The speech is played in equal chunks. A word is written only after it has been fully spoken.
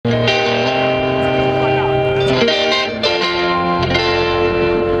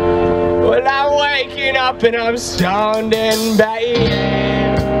up and I'm stoned in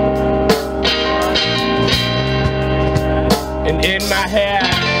bed, and in my head.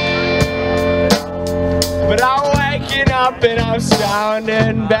 But I'm waking up and I'm stoned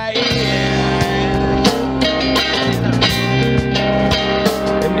in bed,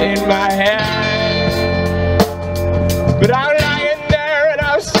 and in my head. But I'm lying there and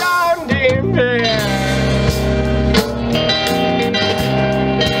I'm stoned in bed,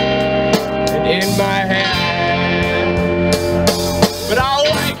 and in my head. But I'm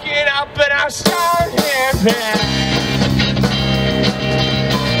waking up and I'm stoned in bed.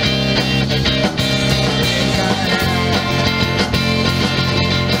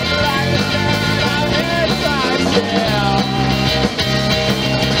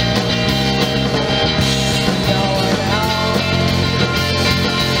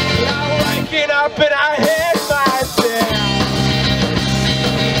 Up and I hit myself.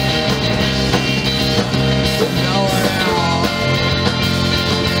 There's no one else.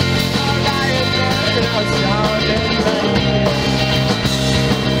 I'm lying there and I'm stoned in bed.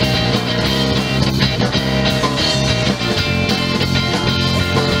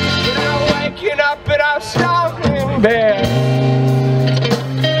 But I'm waking up and I'm stoned in bed.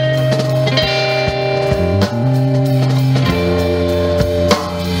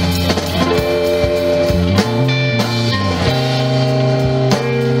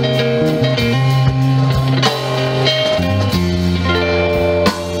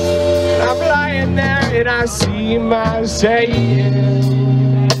 And I see myself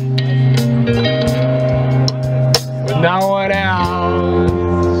with no one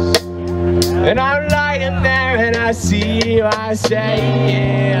else. And I'm lying there and I see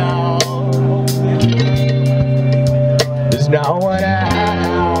myself. There's no one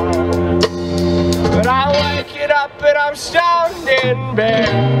else. But I'm waking up and I'm stoned in bed.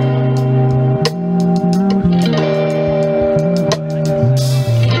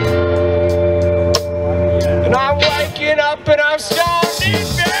 And I'm waking up and I'm stoned in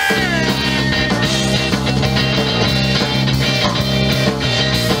bed.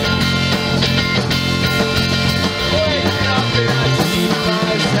 Waking up and I see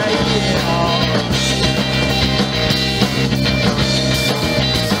myself.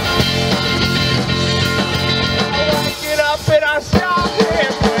 I'm waking up and I'm stoned in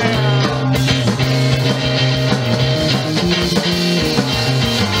bed.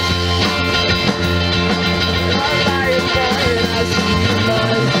 I see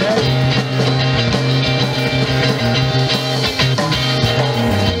my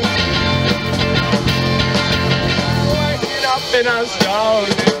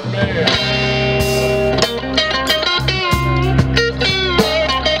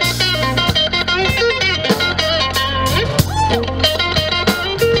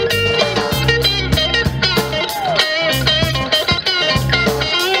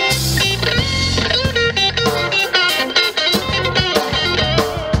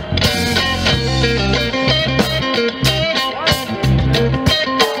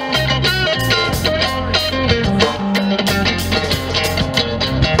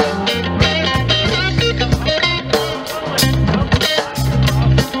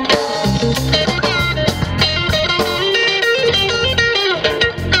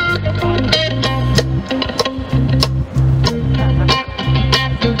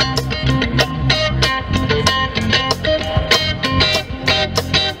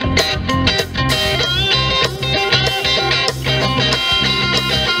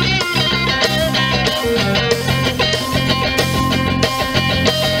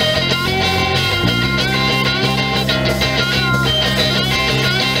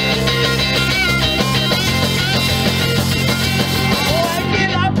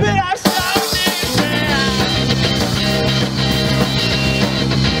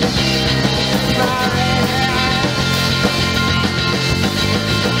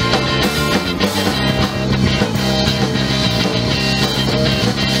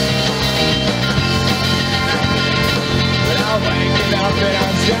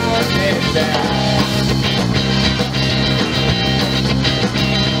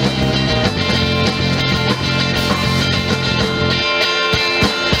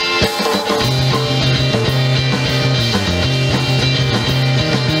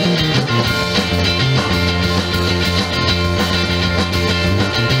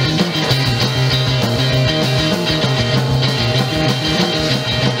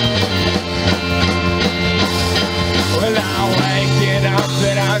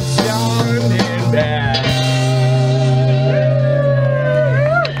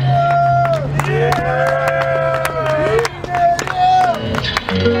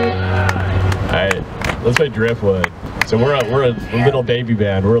Let's play Driftwood. So we're a little baby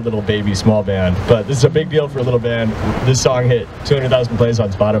band. We're a little baby small band, but this is a big deal for a little band. This song hit 200,000 plays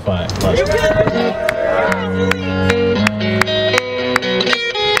on Spotify last year.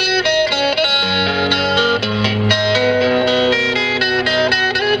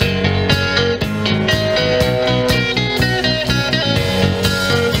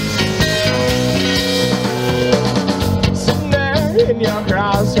 In your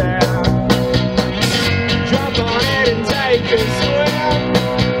crosshair, jump on it and take a swim.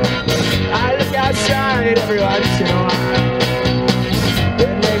 I look outside every once in a while. It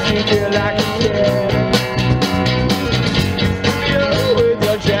makes me feel like a kid. You with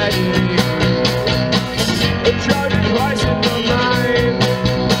your tragedy, a Trojan horse in my mind.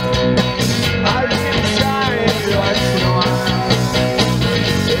 I look inside every once in a while.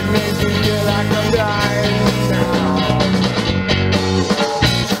 It makes me feel like I'm dying now.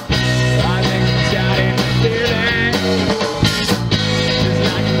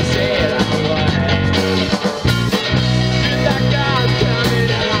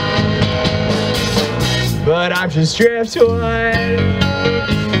 But I'm just driftwood.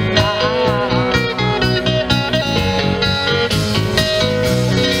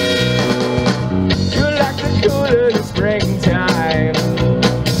 You're like the cool of the springtime.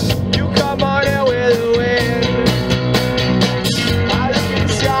 You come on in with the wind. I look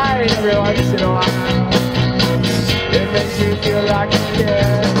inside every once in a while. It makes me feel like a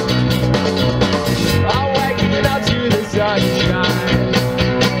kid. I'm waking up to the sunshine.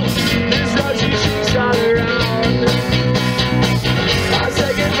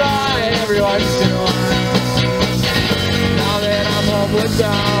 Once in a while, now that I'm homeward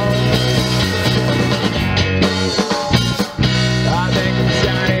bound, I think I'm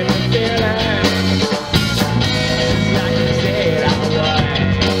starting to feel it, just like you said I would.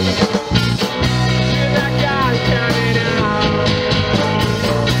 Feel like I'm coming out,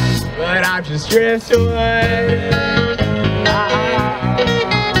 but I'm just driftwood.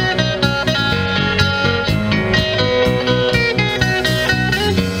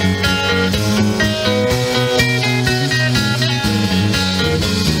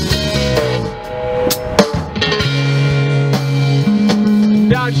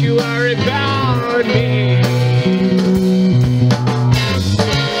 Don't you worry about me.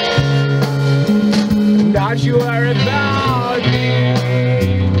 Don't you worry about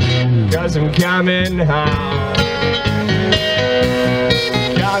me. 'Cause I'm coming home.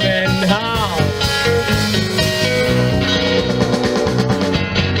 Coming home.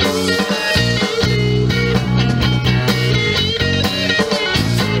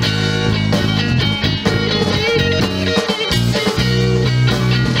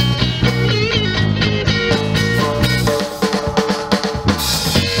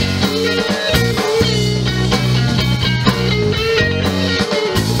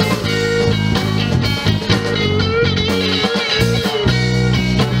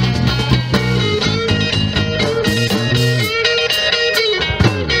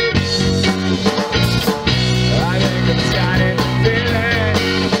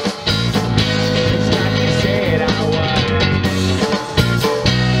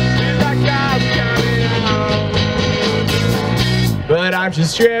 But I'm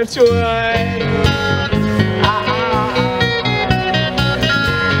just driftwood.